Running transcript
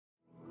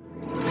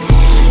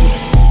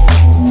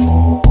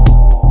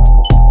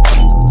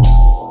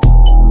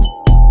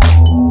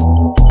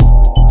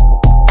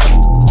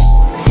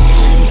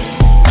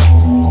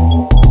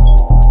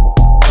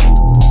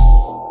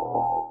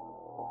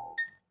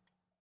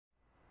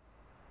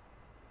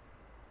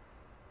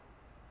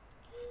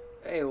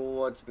Hey,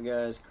 what's up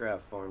guys,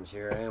 Craft Farms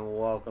here, and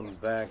welcome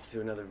back to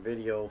another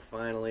video.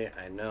 Finally,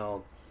 I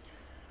know,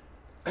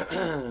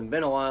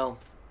 been a while,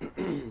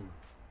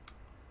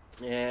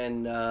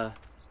 and I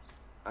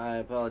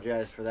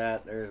apologize for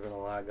that. There's been a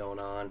lot going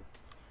on.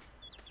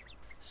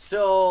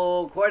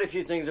 So, quite a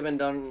few things have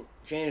been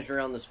changed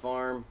around this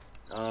farm.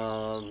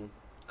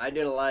 I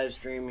did a live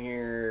stream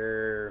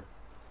here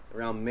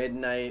around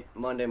midnight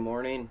Monday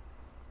morning,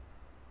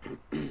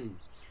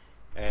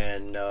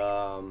 and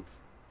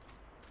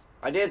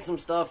I did some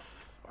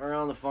stuff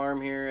around the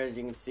farm here. As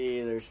you can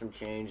see, there's some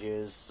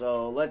changes.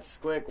 So let's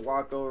quick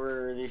walk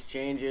over these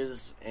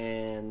changes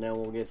and then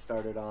we'll get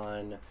started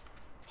on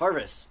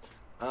harvest.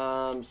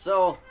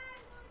 So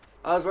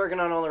I was working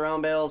on all the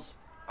round bales.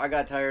 I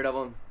got tired of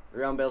them. The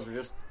round bales were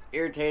just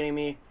irritating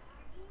me.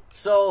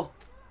 So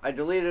I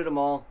deleted them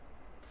all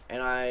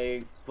and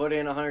I put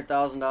in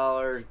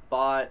 $100,000,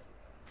 bought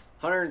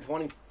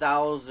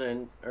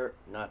 120,000, or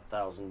not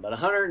thousand, but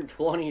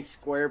 120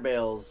 square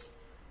bales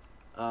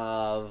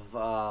of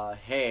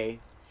hay,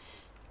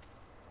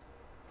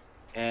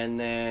 and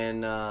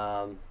then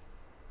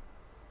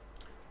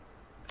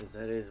because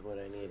that is what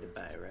I need to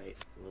buy, right?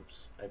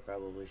 Whoops, I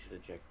probably should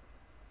have checked.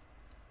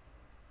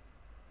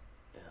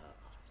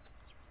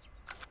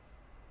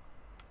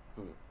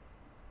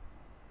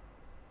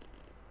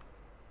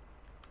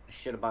 I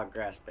should have bought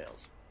grass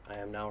bales. I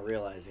am now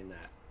realizing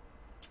that.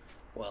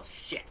 Well,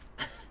 shit.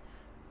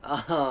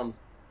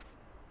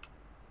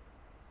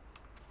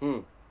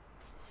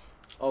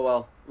 Oh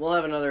well, we'll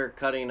have another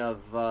cutting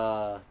of,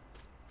 why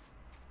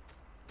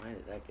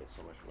did that get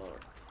so much lower?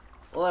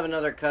 We'll have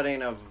another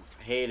cutting of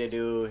hay to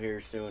do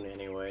here soon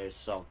anyways,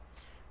 so.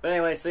 But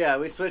anyway, so yeah,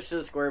 we switched to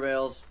the square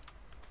bales.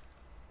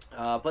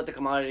 Put the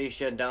commodity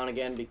shed down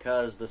again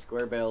because the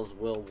square bales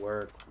will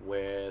work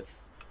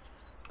with,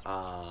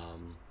 the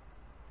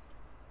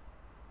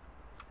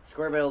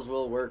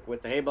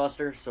hay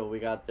buster, so we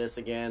got this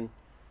again.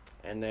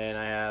 And then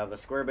I have a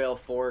square bale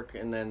fork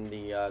and then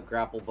the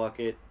grapple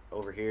bucket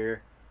over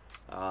here.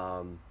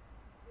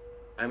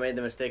 I made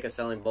the mistake of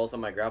selling both of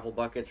my grapple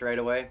buckets right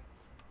away,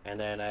 and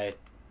then I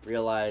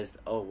realized,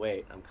 oh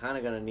wait, I'm kind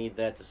of going to need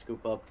that to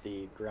scoop up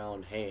the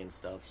ground hay and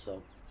stuff,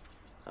 so,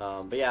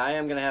 but yeah, I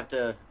am going to have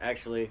to,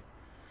 actually,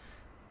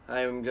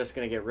 I'm just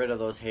going to get rid of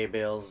those hay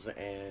bales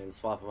and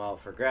swap them out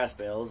for grass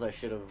bales. I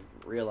should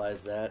have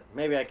realized that.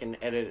 Maybe I can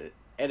edit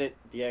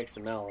the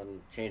XML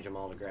and change them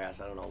all to grass,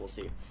 I don't know, we'll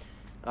see.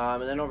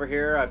 And then over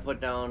here, I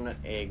put down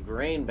a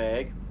grain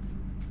bag.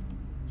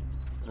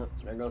 Oh,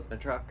 there goes my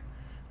truck.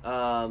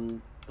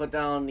 Put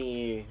down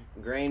the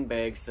grain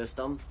bag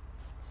system.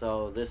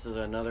 So this is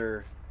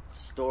another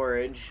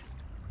storage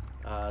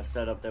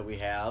setup that we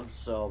have.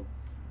 So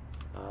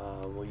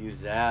we'll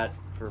use that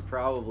for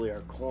probably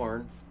our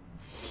corn.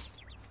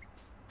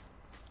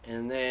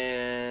 And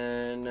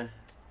then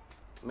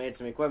made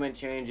some equipment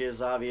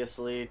changes,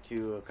 obviously,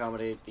 to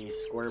accommodate these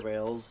square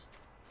bales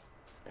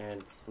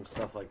and some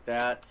stuff like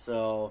that.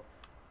 So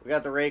we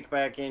got the rake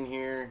back in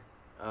here.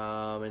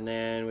 And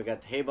then we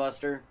got the hay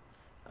buster.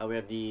 We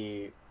have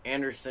the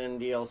Anderson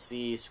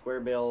DLC square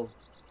bale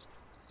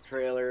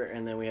trailer,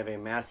 and then we have a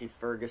Massey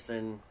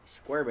Ferguson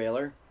square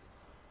baler.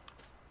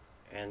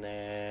 And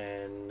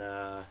then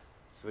so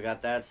we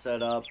got that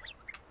set up.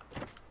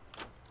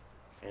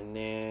 And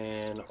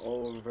then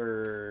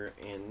over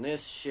in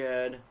this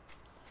shed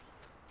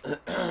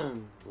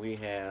we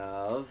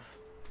have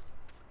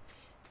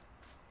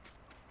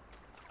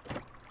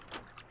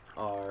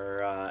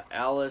our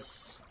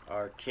Alice,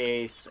 our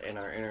case, and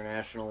our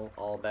International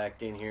all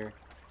backed in here,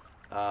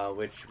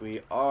 which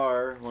we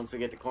are, once we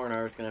get to corn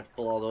harvest, going to have to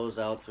pull all those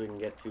out so we can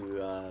get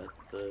to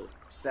the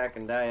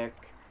Sacandayak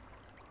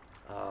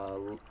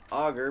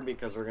auger,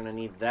 because we're going to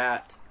need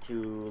that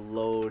to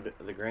load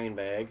the grain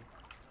bag.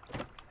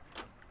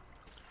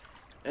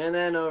 And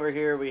then over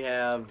here we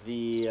have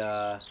the,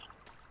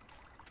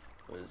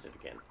 what is it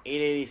again,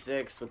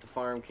 886 with the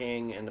Farm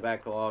King and the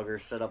backhoe auger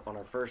set up on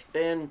our first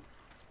bin.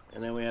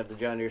 And then we have the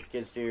John Deere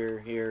skid steer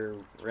here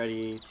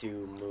ready to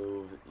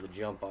move the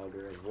jump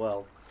auger as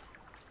well.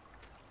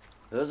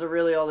 Those are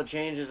really all the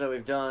changes that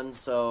we've done.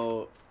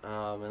 So,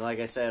 and like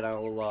I said,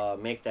 I'll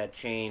make that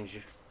change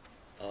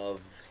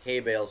of hay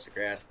bales to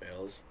grass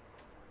bales.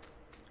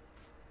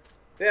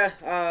 Yeah,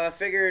 I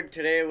figured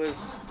today was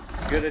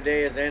as good a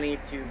day as any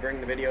to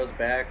bring the videos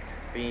back,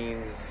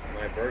 being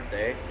my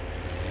birthday.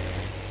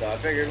 So I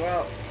figured,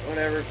 well,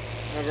 whatever,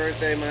 my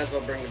birthday, might as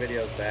well bring the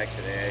videos back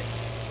today.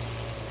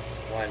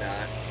 Why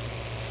not?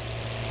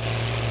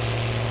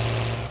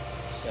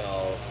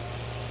 So,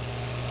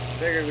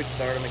 figured we'd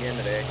start them again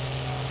today.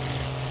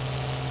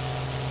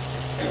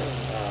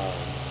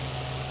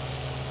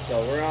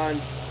 So we're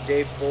on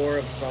day 4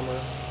 of summer.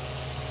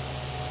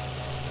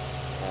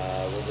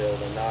 We'll be able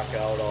to knock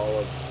out all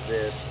of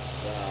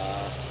this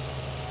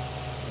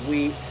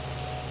wheat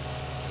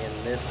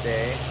in this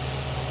day.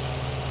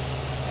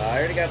 I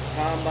already got the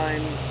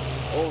combine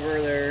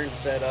over there and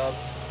set up,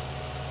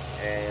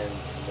 and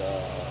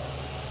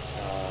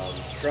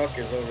truck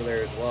is over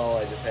there as well.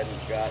 I just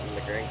hadn't gotten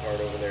the grain cart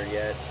over there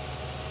yet.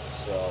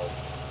 So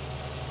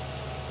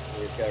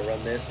We just gotta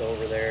run this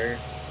over there,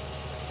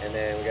 and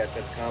then we gotta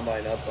set the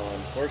combine up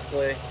on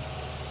horseplay,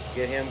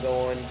 get him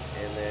going,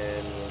 and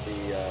then we'll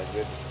be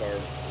good to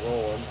start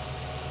rolling.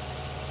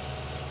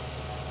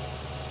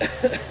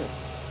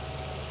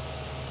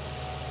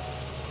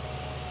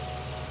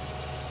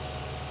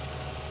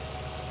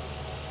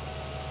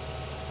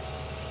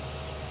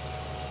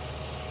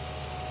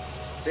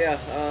 So yeah,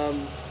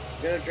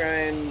 gonna try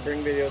and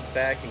bring videos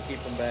back and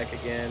keep them back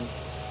again.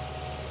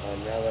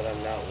 Now that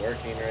I'm not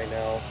working right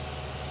now,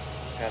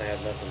 kind of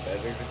have nothing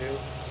better to do.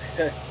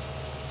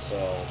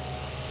 So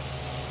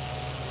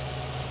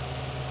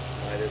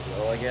might as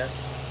well, I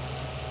guess.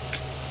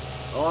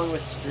 Along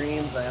with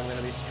streams, I am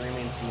gonna be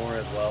streaming some more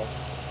as well.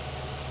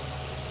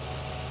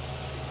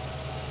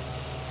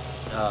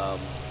 I'm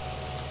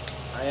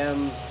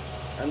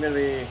gonna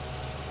be,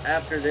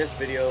 after this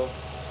video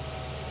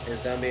is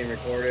done being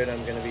recorded,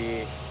 I'm gonna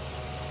be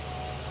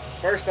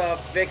first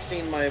off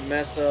fixing my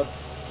mess up,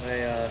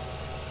 my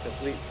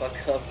complete fuck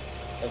up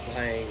of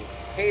buying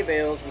hay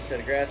bales instead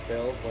of grass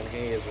bales when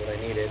hay is what I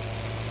needed,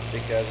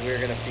 because we're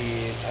gonna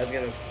feed,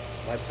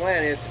 my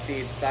plan is to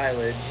feed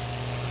silage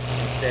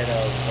instead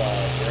of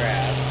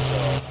grass. So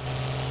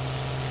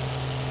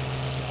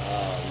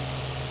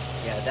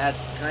yeah,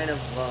 that's kind of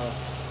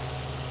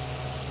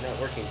not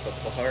working so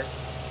far.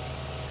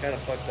 Kind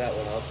of fucked that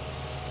one up.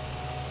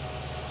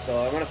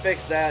 So I'm gonna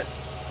fix that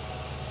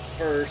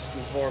first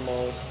and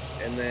foremost,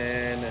 and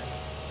then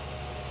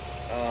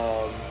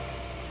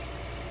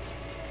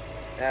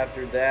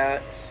after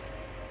that,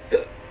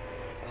 oh,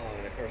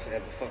 and of course I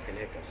have the fucking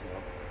hiccups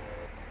now.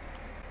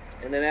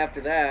 And then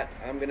after that,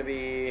 I'm gonna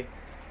be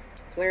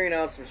clearing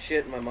out some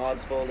shit in my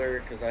mods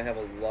folder, because I have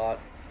a lot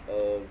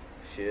of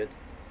shit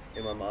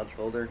in my mods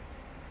folder.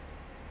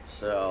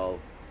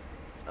 So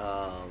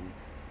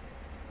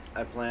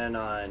I plan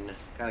on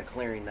kind of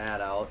clearing that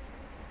out.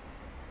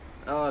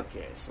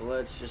 Okay, so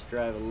let's just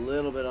drive a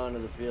little bit onto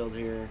the field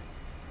here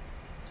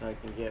so I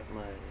can get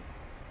my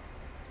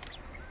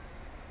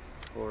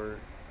core,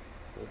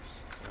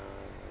 oops, I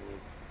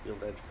need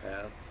field edge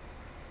path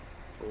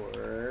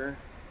for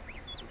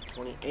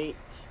 28.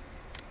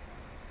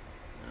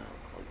 I'll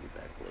call you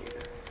back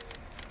later.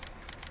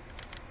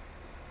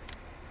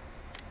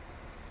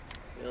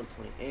 Field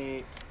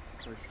 28,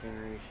 first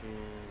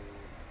generation,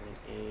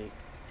 28.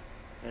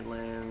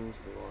 Headlands,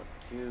 we want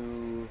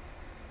 2.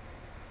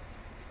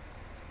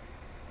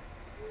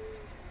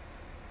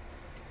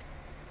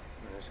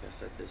 I'm just going to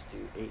set this to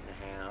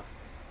 8.5.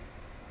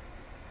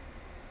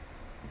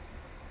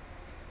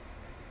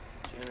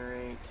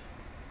 Generate.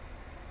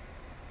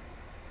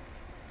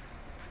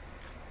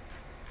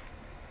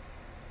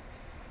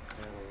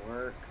 That'll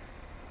work.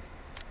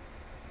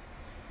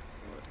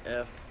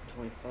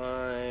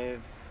 F25.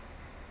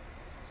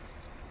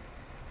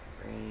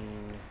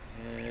 Grain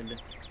head.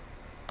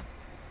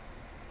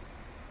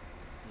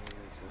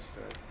 It's going to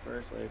start the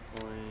first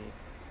waypoint.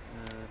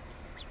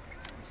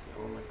 Let's see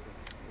all my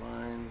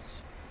lines.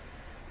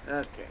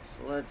 Okay, so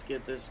let's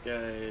get this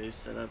guy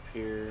set up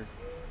here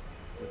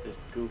with this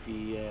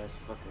goofy ass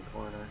fucking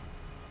corner.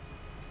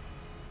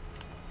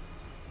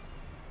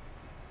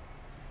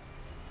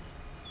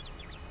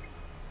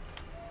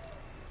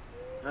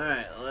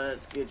 Alright,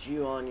 let's get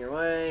you on your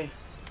way.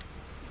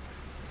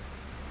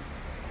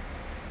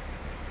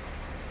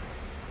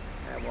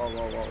 Hey, whoa,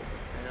 whoa, whoa. What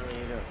the hell are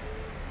you doing?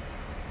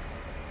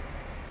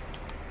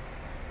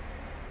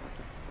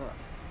 Fuck.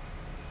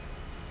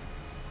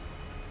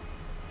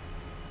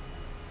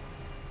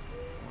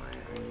 Why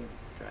are you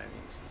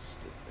driving so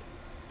stupid?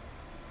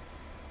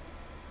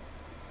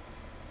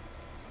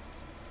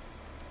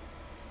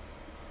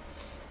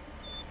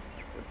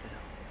 What the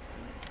hell?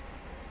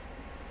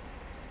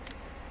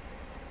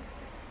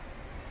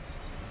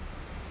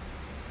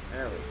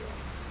 There we go.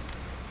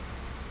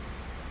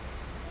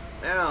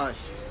 Now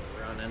she's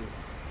running.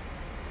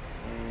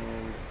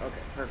 And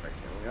okay,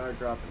 perfect. And we are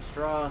dropping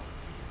straw,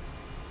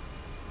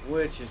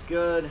 which is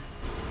good. So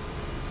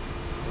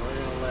we're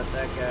gonna let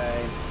that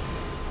guy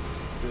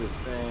do his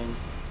thing.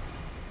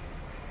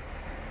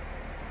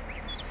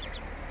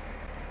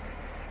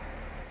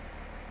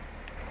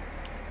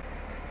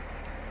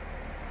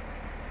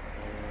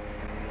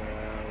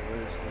 And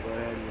we're just gonna go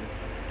ahead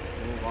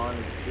and move on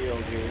to the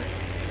field here.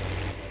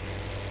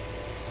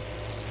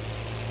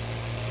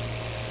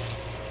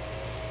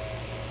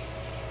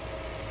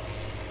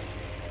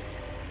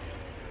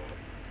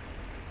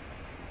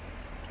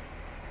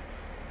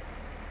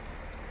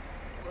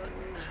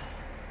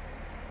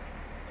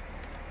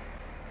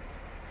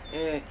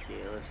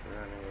 Okay, let's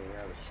run and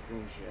grab a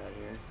screenshot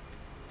here.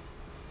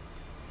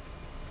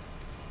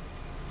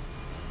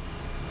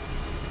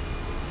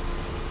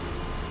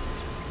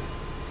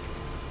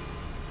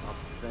 Up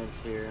the fence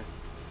here.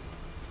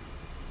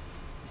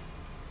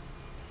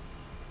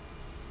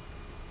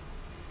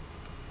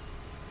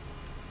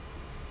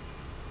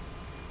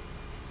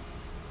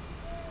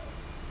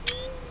 So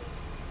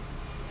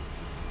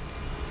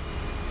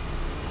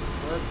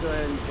let's go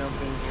ahead and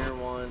jump in here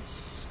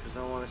once, because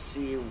I want to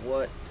see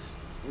what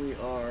we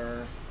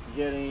are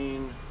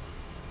getting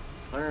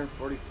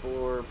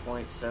 144.7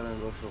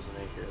 bushels an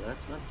acre.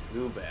 That's not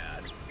too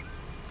bad.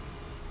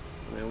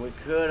 I mean, we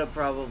could have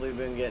probably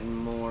been getting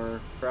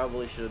more.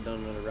 Probably should have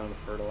done another round of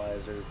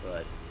fertilizer,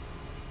 but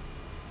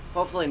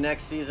hopefully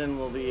next season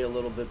we'll be a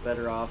little bit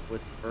better off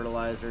with the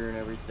fertilizer and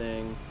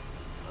everything.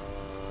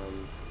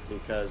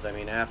 Because, I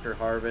mean, after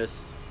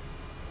harvest,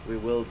 we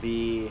will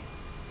be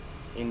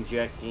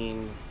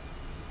injecting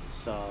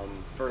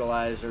some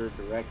fertilizer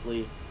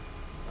directly.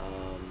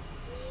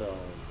 So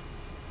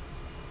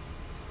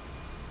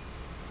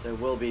there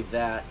will be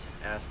that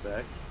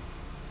aspect.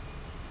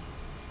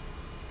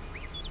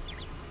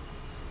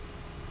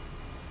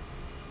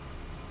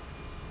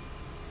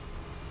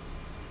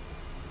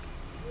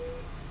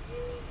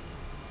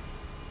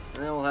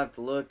 And then we'll have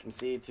to look and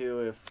see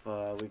too if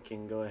we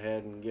can go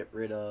ahead and get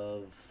rid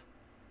of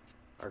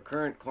our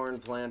current corn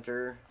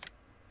planter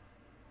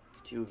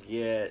to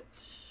get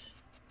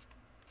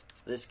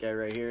this guy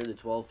right here, the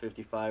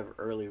 1255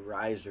 early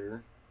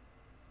riser.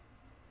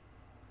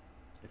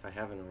 If I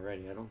haven't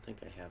already, I don't think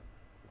I have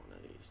one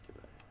of these, do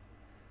I?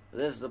 But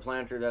this is the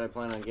planter that I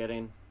plan on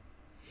getting.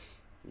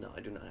 No, I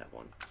do not have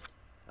one.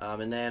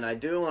 And then I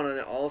do want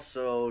to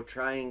also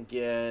try and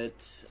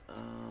get,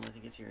 I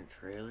think it's here in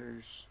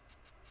trailers.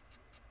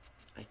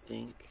 I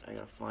think I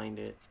gotta find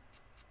it.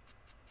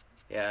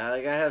 Yeah,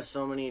 like I have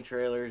so many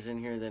trailers in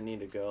here that need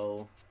to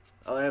go.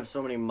 I have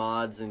so many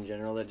mods in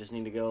general that just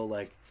need to go.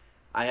 Like,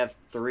 I have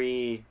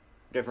 3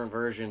 different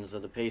versions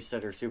of the Pace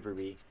Setter Super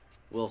Bee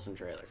Wilson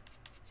trailer.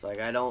 It's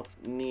like I don't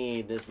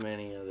need this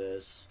many of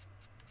this.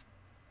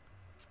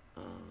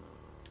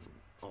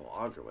 Oh,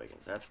 auger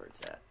wagons, that's where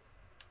it's at.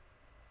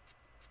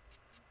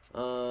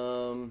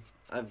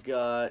 I've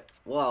got,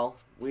 well,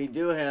 we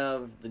do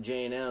have the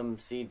J&M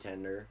seed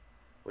tender,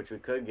 which we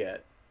could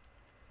get.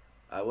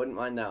 I wouldn't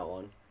mind that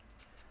one.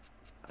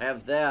 I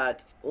have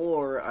that,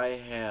 or I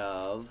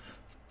have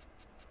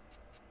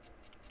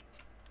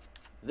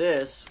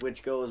this,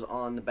 which goes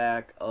on the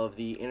back of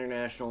the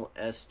International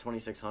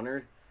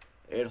S2600.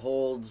 It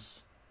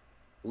holds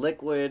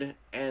liquid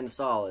and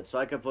solid. So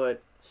I could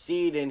put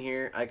seed in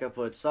here, I could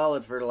put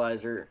solid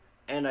fertilizer,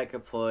 and I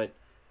could put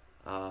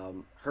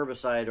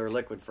herbicide or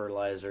liquid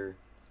fertilizer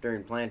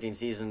during planting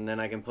season. Then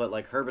I can put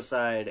like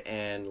herbicide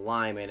and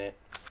lime in it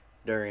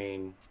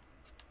during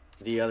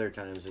the other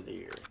times of the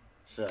year.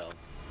 So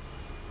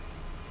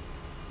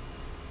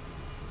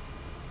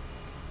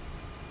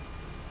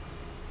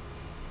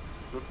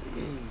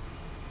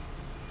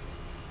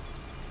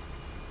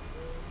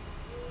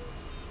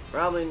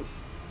probably,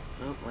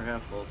 oh, we're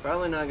half full.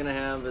 Probably not gonna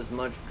have as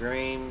much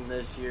grain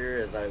this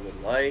year as I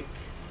would like.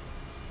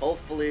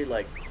 Hopefully,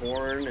 like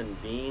corn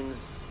and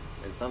beans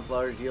and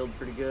sunflowers yield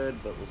pretty good,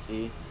 but we'll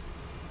see.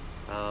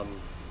 I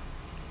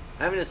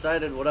haven't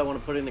decided what I want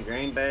to put in the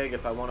grain bag.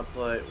 If I want to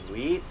put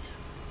wheat,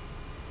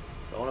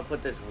 if I want to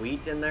put this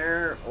wheat in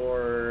there,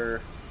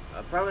 or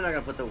I'm probably not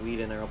going to put the wheat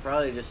in there. I'll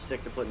probably just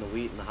stick to putting the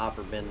wheat in the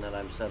hopper bin that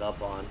I'm set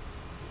up on.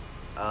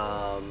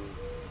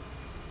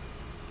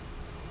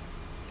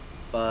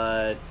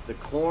 But the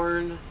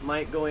corn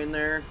might go in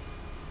there.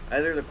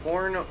 Either the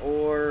corn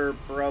or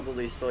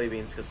probably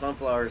soybeans, because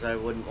sunflowers I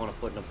wouldn't want to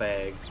put in a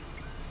bag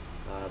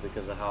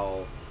because of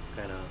how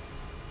kind of,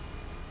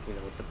 you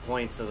know, with the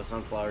points of the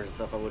sunflowers and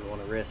stuff, I wouldn't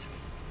want to risk.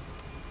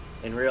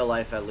 In real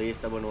life, at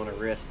least, I wouldn't want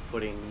to risk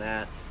putting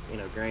that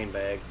in a grain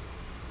bag.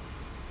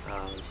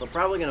 So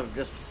probably going to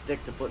just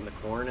stick to putting the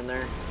corn in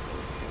there. I'm going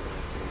to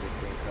have to move this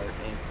grain cart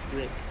and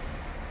quick.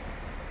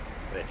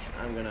 Which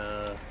I'm going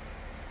to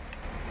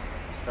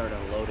start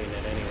unloading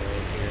it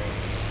anyways here.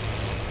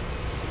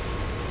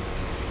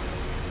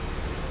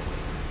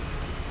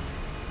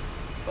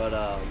 But,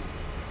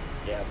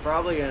 yeah,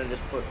 probably going to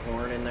just put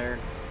corn in there.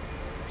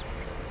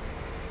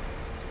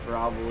 It's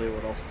probably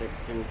what I'll stick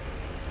to.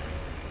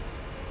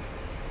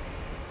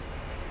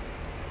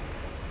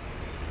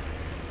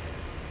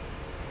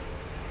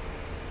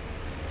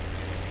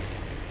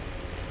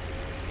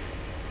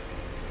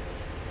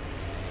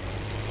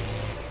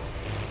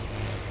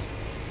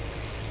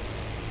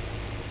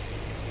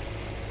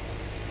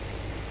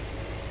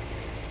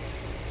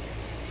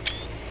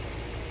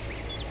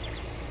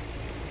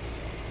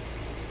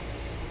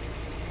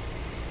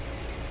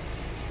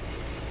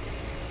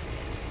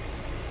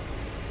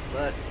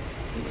 But,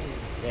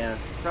 yeah,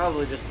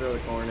 probably just throw the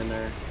corn in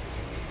there.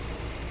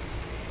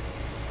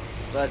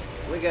 But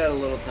we got a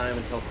little time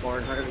until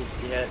corn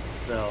harvest yet,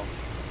 so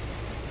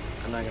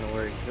I'm not going to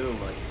worry too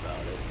much about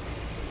it.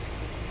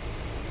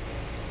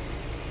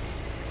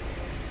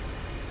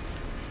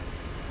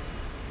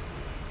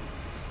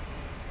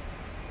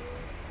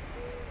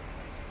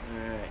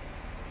 Alright.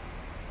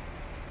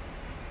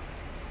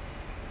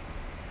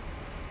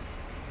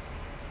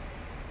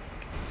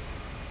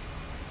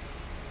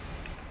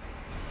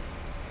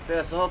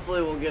 Yeah, so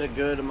hopefully we'll get a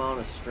good amount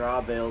of straw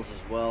bales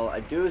as well.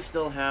 I do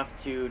still have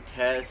to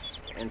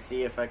test and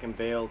see if I can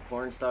bale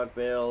cornstalk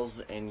bales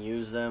and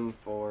use them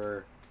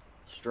for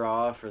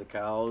straw for the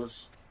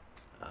cows.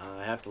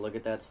 I have to look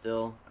at that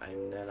still.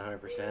 I'm not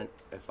 100%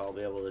 if I'll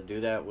be able to do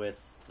that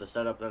with the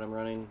setup that I'm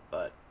running,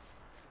 but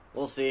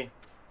we'll see.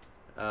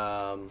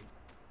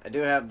 I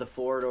do have the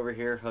Ford over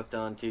here hooked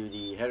onto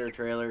the header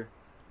trailer.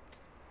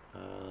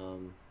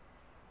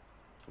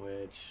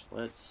 Which,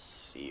 let's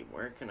see,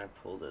 where can I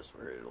pull this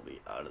where it'll be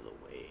out of the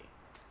way?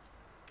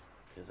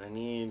 Because I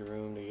need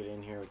room to get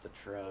in here with the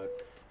truck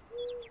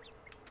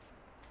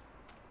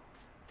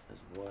as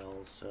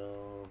well,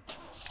 so...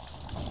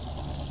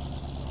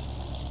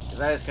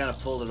 Because I just kind of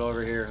pulled it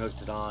over here,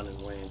 hooked it on,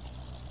 and went.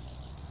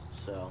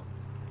 So,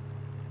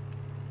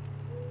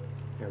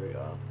 here we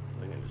go.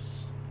 We can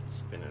just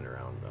spin it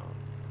around, though.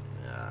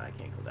 Nah, I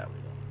can't go that way,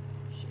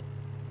 though. Shit.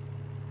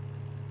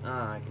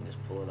 Ah, I can just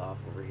pull it off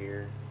over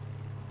here.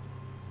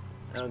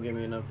 That'll give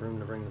me enough room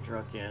to bring the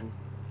truck in.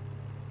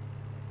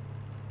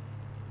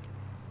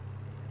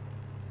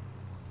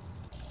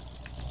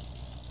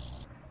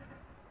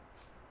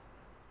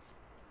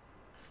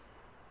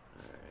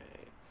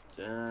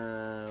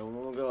 Alright,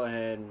 we'll go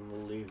ahead and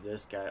we'll leave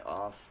this guy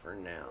off for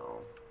now.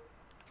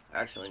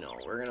 Actually, no,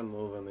 we're gonna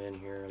move him in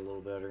here a little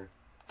better.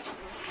 Get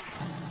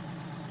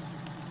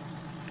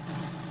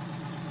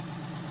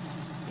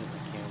my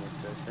camera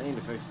fixed. I need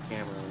to fix the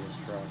camera on this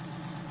truck.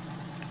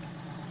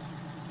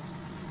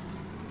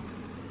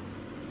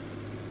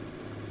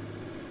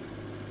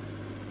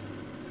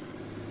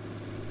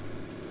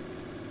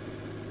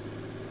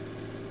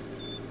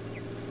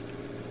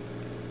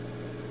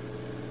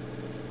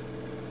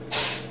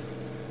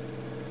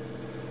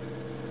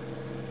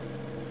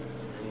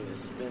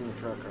 Spin the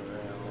truck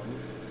around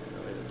so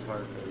that way the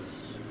tarp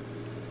is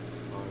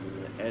on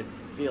the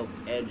field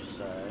edge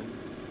side.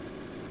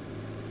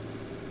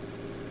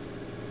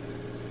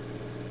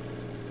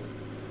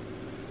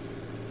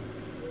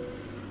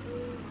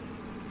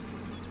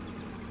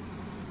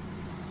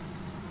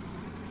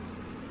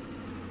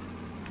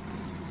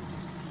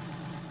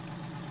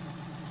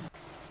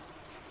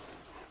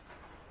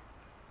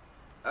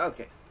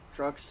 Okay,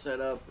 truck's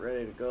set up,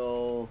 ready to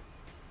go.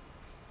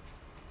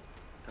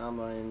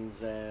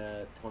 Combine's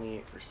at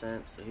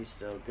 28%, so he's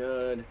still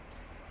good.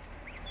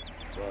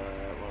 But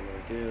what I'm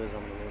going to do is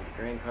I'm going to move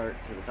the grain cart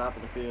to the top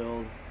of the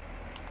field.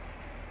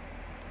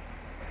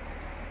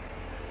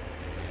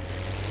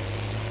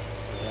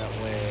 So that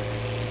way,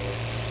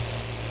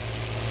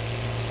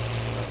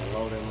 I'm going to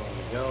load him on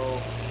the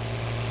go.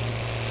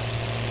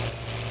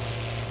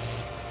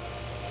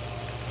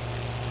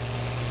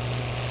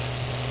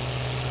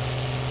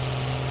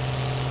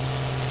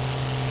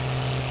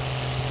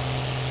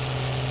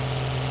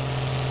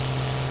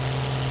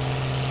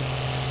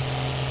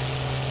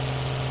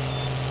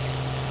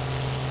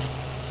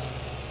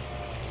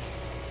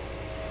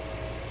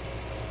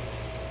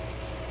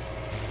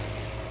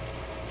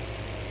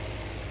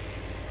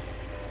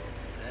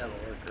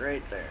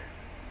 Right there.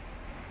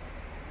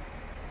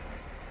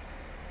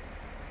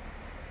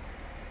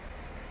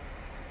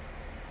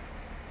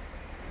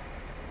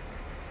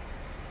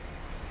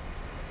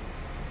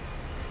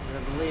 I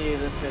believe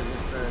this guy's gonna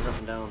start his up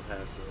and down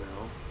passes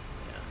now.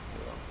 Yeah, he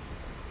will.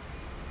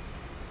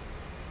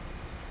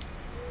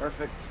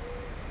 Perfect.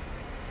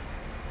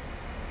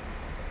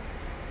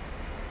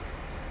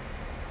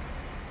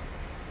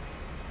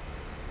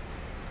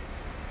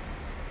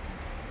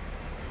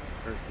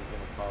 First he's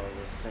gonna follow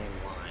this same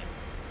line.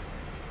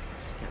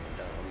 Kind of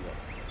dumb, but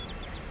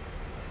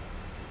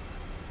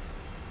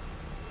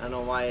I don't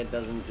know why it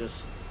doesn't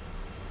just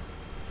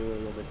do it a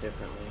little bit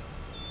differently.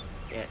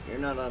 Yeah, you're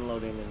not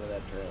unloading into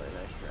that trailer.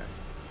 Nice try.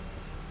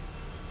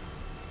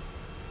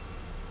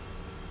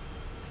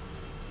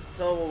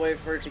 So we'll wait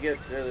for it to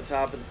get to the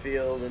top of the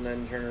field and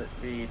then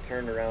be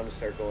turned around to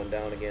start going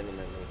down again, and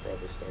then we'll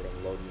probably start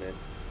unloading it.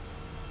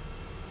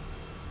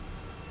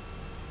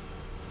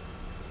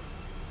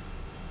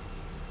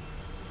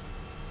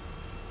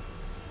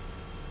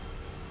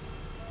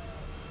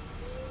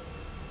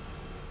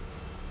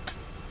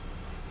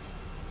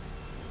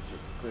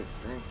 Quick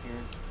drink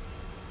here.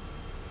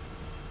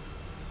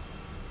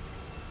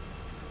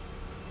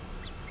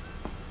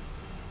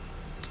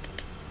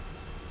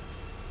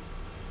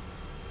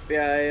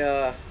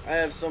 Yeah, I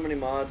have so many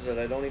mods that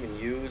I don't even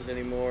use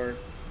anymore.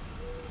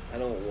 I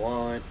don't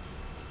want.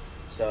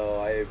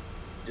 So I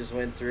just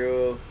went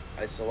through.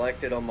 I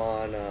selected them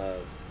on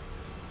a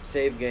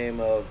save game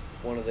of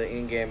one of the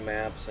in-game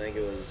maps. I think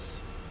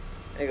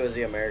it was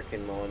the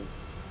American one.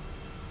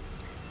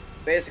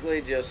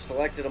 Basically, just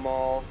selected them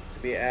all to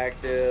be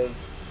active.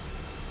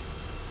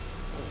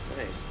 Oh,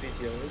 nice.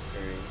 PTO is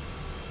turning.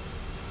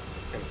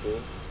 That's kind of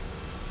cool.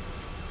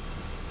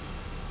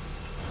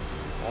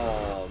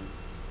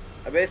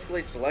 I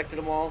basically selected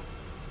them all.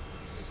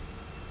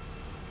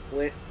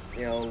 Let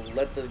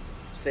the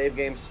save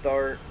game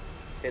start.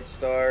 Hit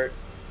start.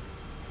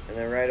 And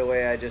then right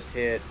away I just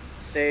hit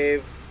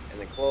save.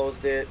 And then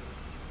closed it.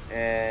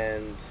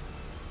 And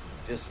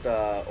just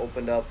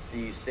opened up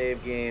the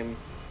save game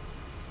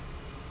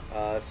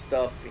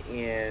stuff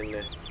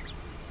in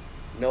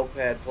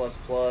Notepad++,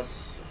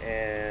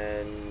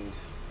 and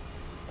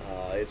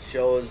it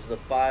shows the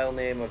file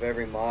name of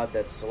every mod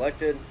that's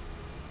selected.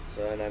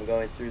 So then I'm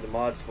going through the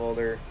mods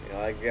folder.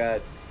 I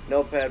got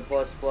Notepad++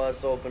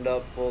 opened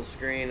up full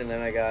screen, and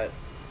then I got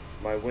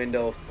my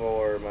window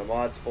for my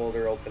mods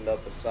folder opened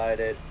up beside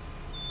it.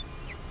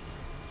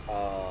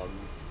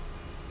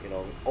 You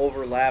know,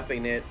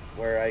 overlapping it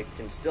where I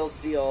can still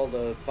see all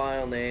the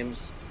file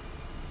names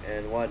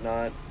and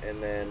whatnot,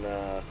 and then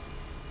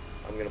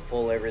I'm gonna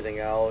pull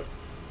everything out.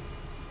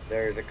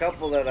 There's a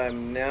couple that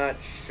I'm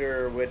not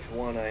sure which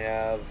one I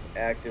have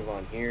active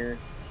on here,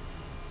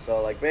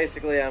 so like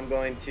basically I'm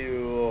going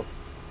to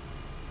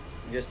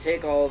just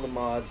take all of the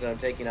mods that I'm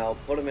taking out,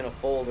 put them in a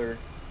folder,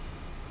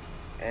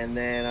 and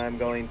then I'm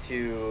going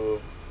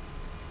to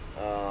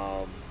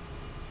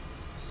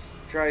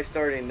try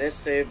starting this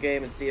save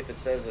game and see if it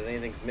says that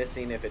anything's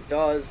missing. If it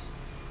does,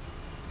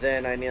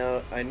 then I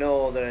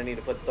know that I need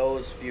to put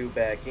those few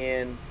back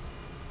in.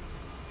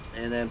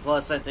 And then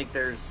plus I think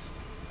there's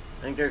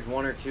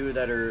one or two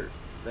that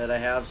I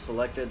have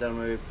selected that I'm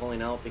going to be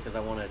pulling out because I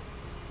want to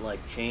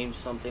like change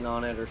something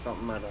on it or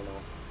something. I don't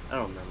know. I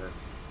don't remember.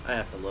 I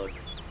have to look.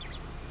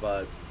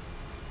 But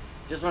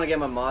just want to get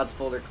my mods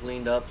folder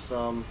cleaned up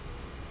some,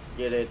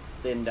 get it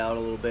thinned out a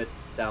little bit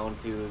down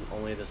to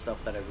only the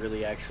stuff that I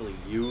really actually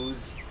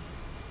use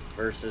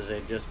versus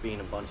it just being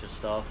a bunch of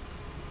stuff,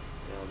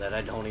 you know, that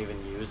I don't even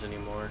use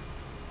anymore,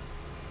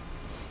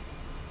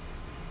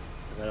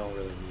 because I don't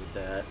really need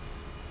that.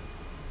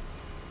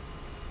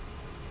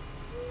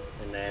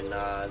 And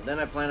then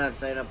I plan on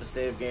setting up a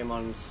save game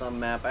on some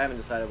map. I haven't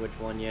decided which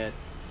one yet,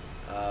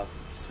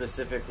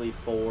 specifically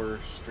for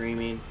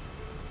streaming.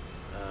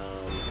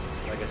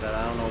 Like I said,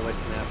 I don't know which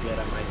map yet.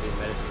 I might do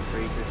Medicine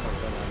Creek or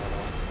something. I don't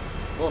know.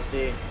 We'll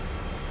see.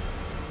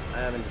 I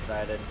haven't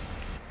decided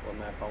what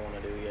map I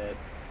want to do yet.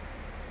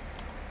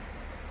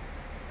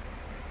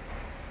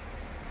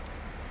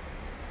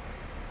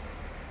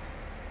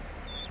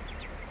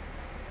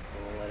 So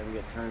we'll let him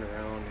get turned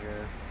around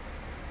here.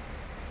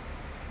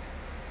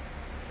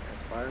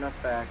 That's far enough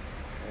back.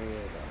 There you go.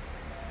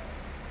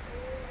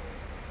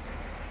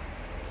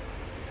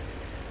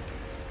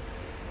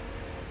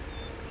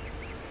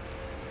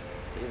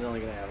 So he's only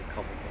going to have a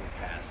couple more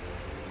passes and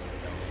we'll be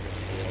done with this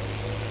field.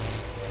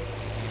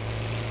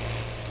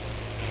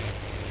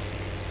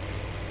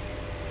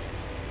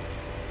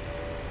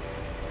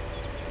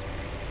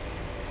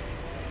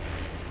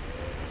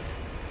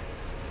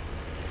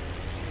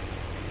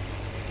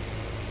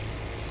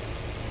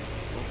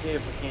 See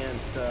if we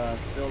can't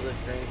fill this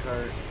grain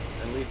cart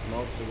at least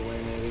most of the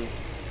way, maybe.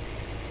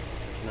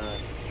 If not,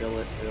 fill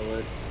it. We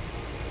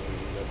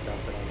can go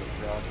dump it on the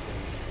truck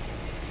and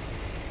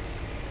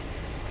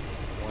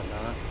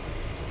whatnot.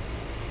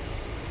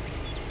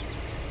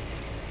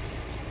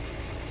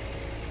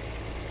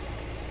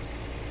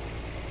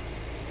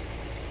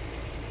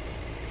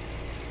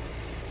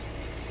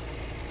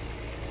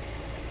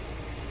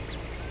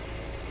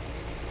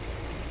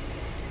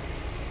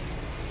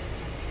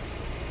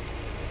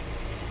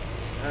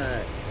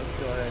 Alright, let's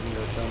go ahead and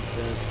go dump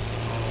this on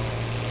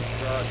the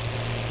truck.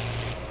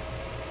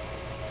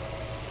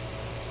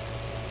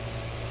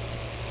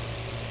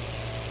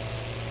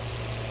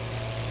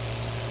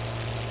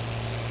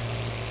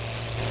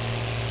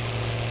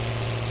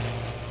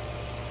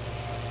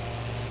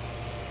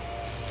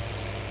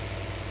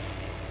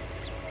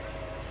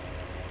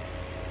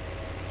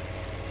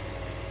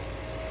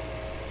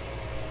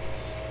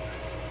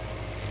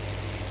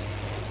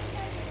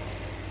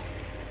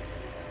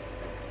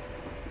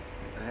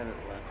 I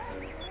haven't left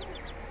him.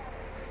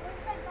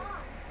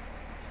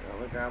 So,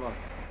 look, Grandma.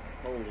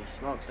 Holy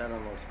smokes, that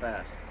unloads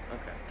fast.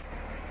 Okay.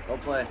 Go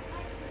play.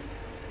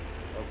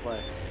 Go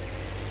play.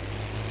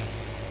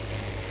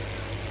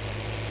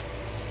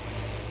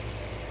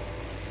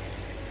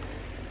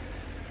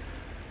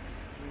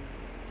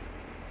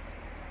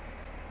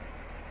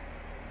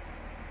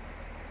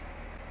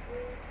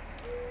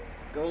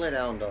 Go lay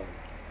down, dog.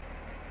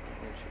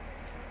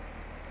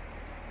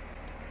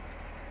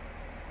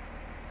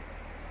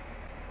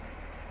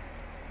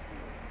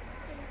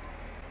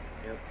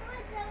 Yep.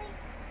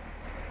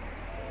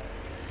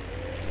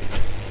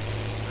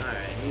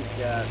 Alright, he's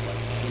got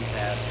like 2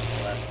 passes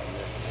left on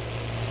this field.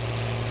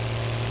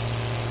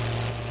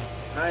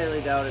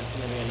 Highly doubt it's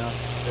going to be enough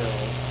to fill.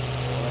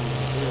 So what I'm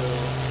going to do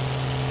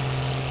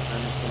is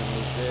I'm just going to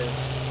move this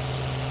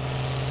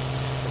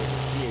over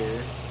here,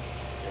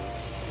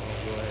 because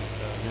we'll go ahead and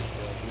start on this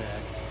field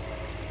next.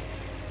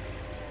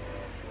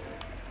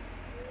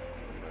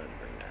 Go ahead and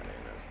bring that in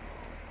as well.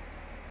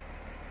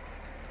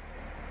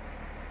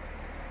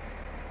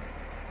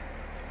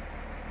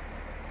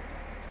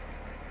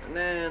 And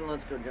then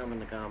let's go jump in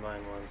the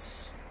combine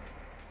once.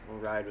 We'll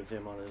ride with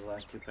him on his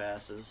last 2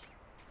 passes.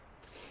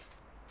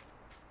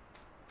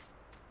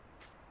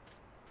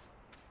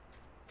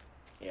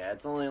 Yeah,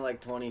 it's only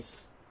like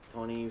 20s,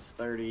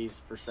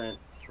 30%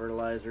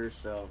 fertilizer,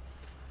 so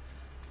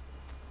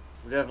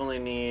we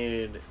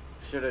definitely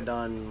should have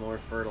done more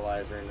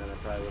fertilizer, and then I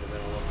probably would have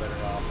been a little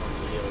better off on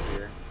the yield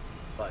here.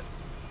 But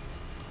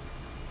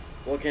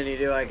what can you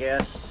do, I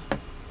guess?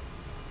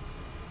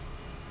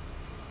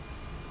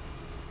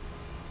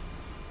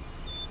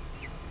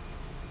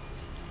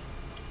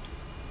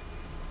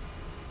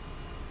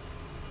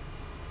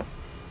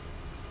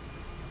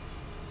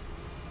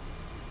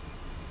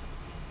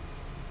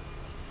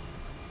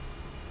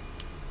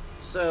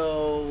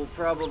 So we'll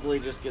probably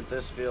just get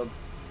this field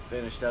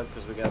finished up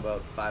because we got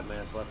about 5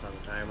 minutes left on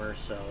the timer.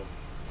 So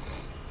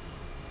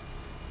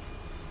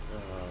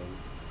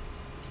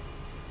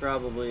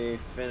probably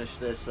finish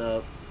this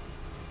up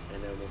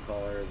and then we'll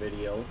call her a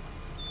video.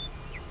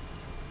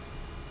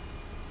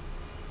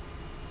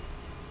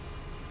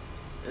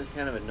 It's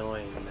kind of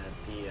annoying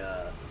that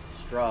the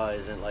straw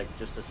isn't like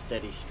just a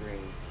steady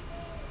stream.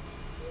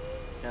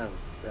 Kind of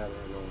rather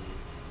annoying,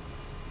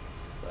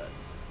 but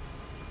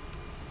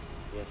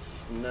I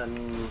guess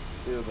nothing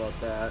to do about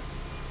that.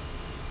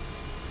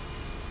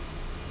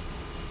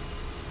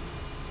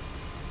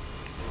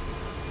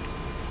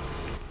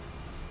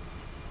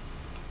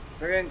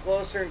 We're getting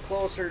closer and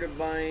closer to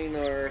buying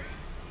our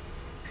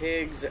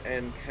pigs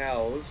and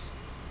cows.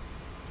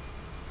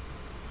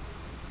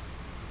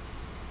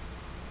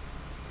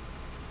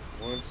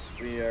 Once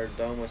we are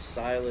done with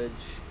silage,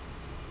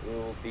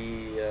 we'll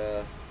be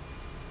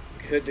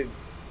good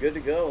to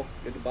go.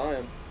 Good to buy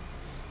them.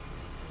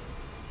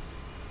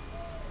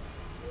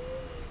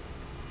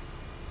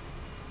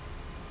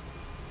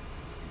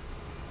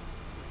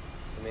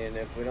 I mean,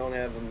 if we don't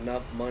have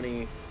enough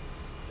money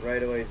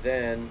right away,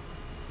 then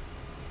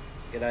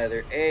we could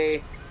either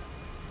A,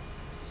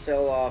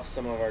 sell off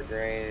some of our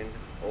grain,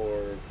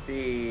 or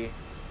B,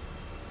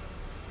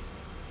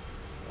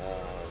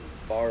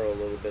 borrow a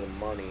little bit of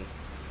money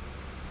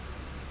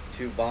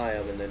to buy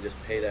them and then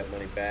just pay that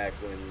money back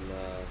when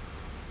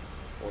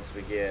once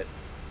we get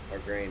our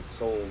grain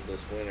sold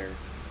this winter.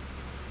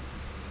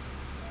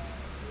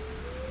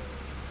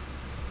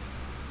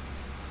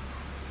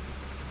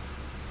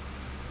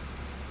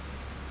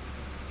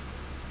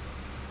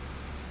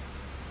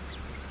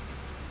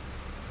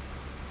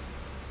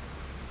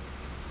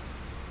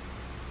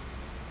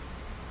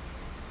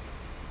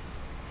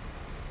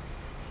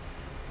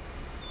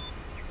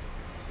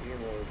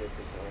 Get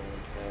this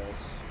orange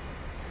house.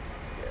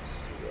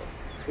 Yes, you will.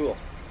 Cool.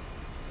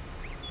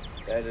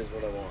 That is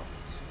what I want.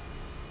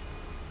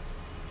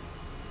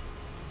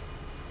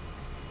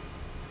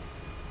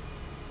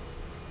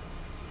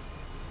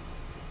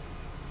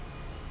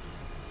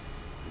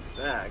 In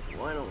fact,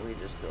 why don't we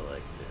just go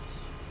like this?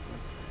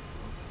 What the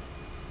hell?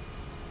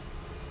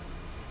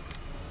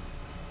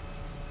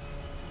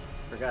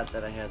 Forgot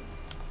that I had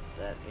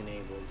that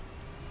enabled.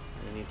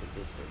 I need to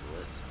disable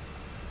it.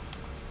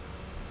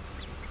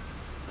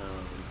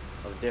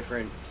 A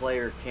different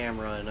player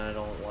camera, and I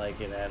don't like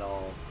it at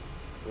all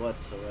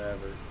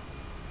whatsoever.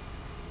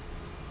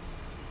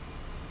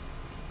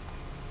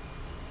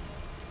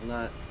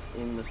 Not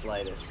in the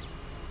slightest.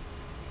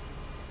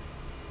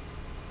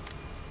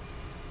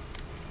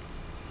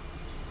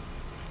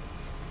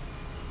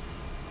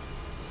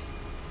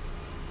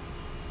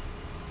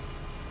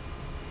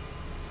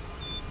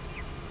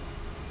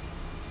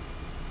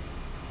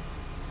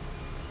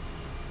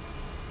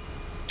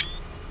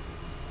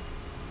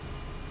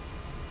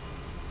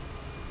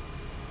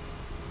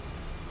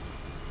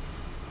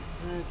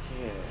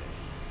 Okay.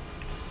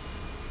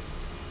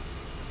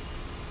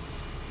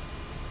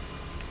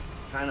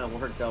 Kind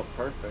of worked out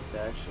perfect,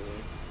 actually.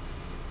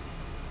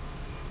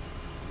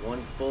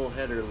 One full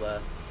header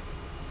left.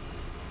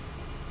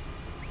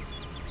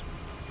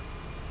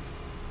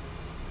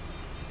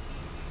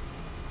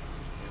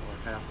 And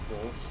we're half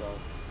full, so.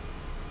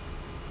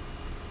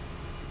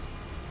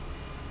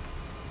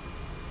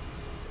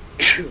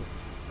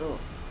 Oh,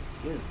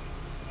 excuse me.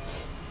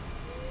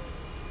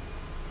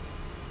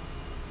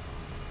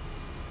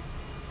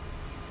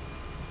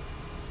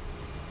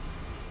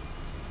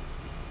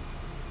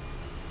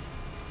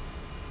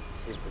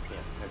 See if we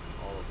can't pick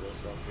all of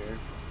this up here.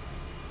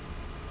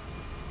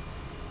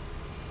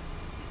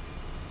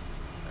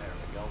 There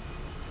we go.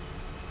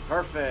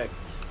 Perfect.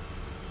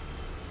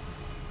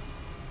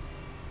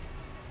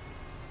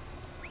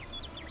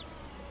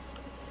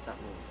 Stop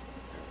moving.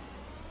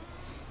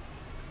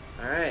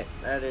 Alright,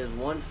 that is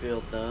one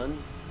field done.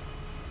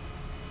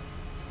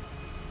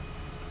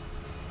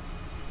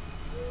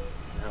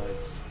 Now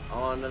it's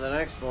on to the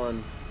next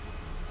one.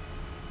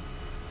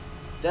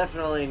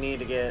 Definitely need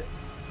to get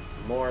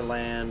more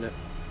land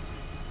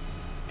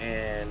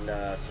and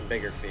some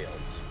bigger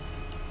fields,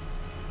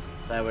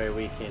 so that way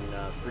we can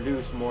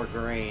produce more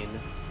grain.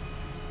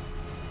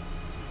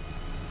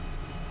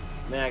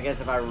 I mean, I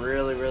guess if I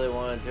really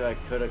wanted to, I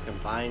could have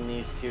combined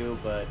these two,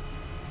 but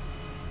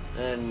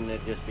then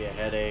it'd just be a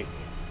headache.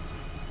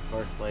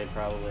 Horseblade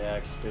probably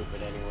acts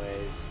stupid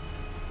anyways,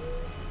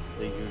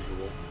 the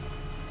usual.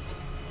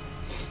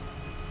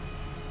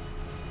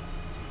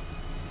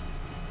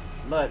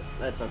 But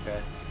that's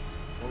okay.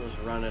 We'll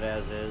just run it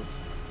as is.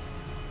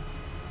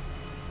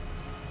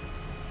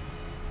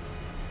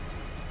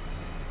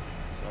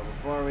 So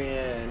before we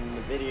end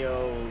the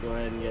video, we'll go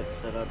ahead and get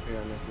set up here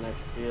on this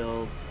next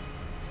field.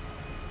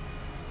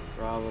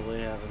 Probably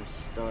have him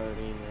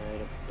starting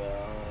right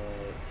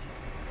about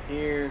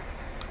here.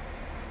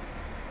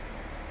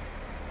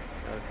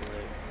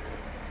 Calculate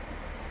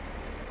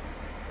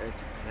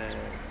edge path.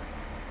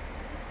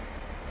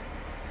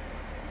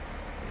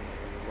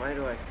 And why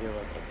do I feel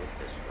like I did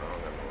this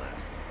wrong on the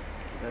last one?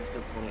 That's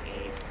field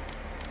 28.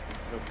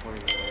 still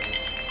 29.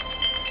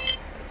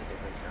 That's a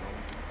different sound.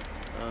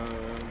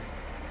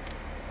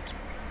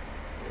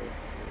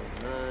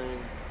 29.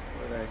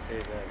 What did I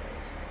save that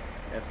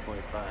as?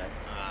 F25.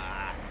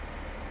 Ah.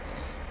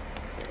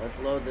 Okay, let's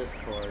load this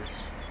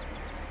course.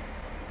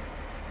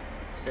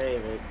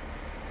 Save it.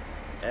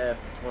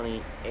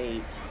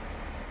 F28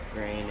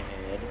 grain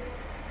head.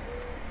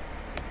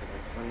 Because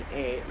it's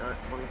 28,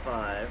 not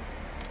 25.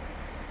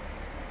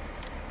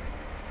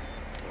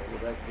 We'll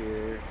go back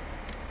here.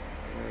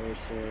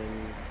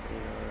 Generation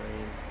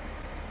 29.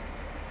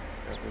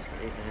 Drop this to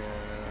 8.5.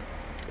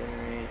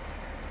 Generate.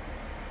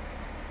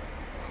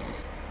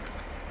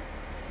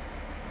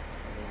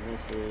 And then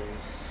this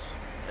is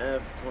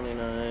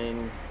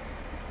F29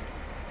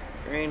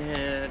 grain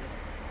head.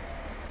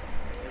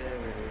 Get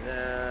rid of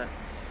that.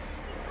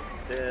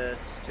 Like this.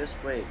 Just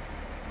wait.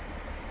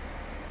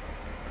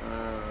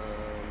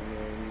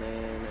 And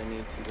then I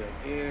need to go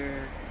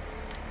here.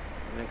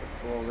 Make a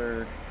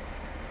folder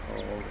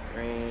called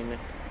grain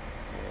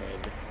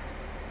head.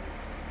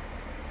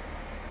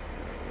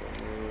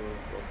 Remove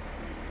both of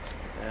these to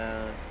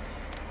that.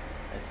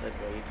 I said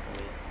wait,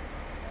 honey.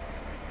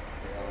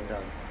 Okay, I'm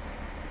done.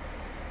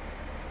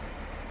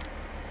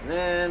 And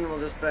then we'll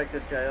just back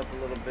this guy up a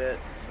little bit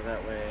so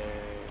that way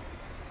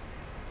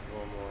it's a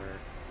little more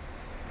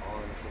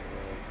on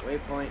to the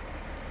waypoint.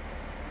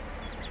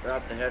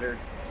 Drop the header.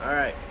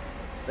 Alright,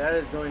 that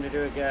is going to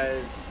do it,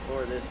 guys,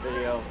 for this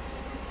video.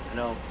 I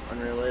know,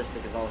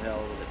 unrealistic as all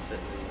hell with it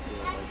sitting in the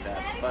field like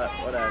that, but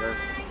whatever.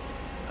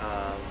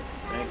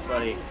 Thanks,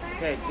 buddy.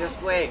 Okay,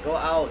 just wait. Go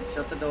out.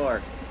 Shut the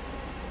door.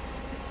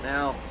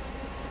 Now.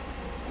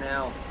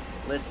 Now.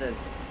 Listen.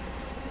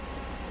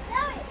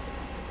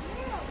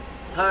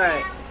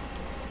 Alright.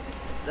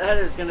 That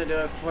is going to do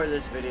it for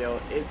this video.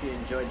 If you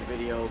enjoyed the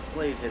video,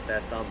 please hit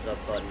that thumbs up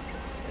button.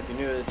 If you're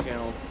new to the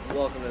channel,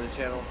 welcome to the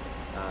channel.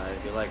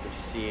 If you like what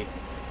you see,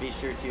 be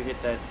sure to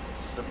hit that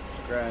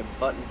subscribe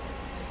button.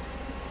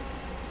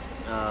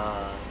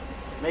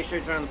 Make sure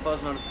you turn on the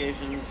post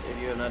notifications if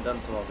you have not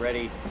done so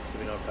already to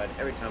be notified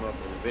every time I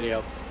upload a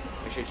video.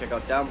 Make sure you check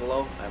out down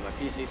below. I have my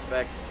PC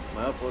specs,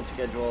 my upload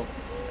schedule,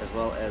 as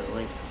well as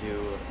links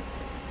to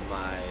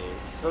my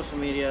social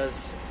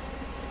medias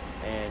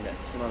and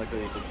some other cool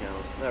YouTube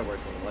channels that are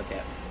worth taking a look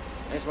at.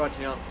 Thanks for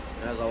watching, y'all,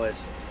 and as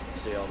always,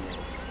 see y'all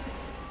tomorrow.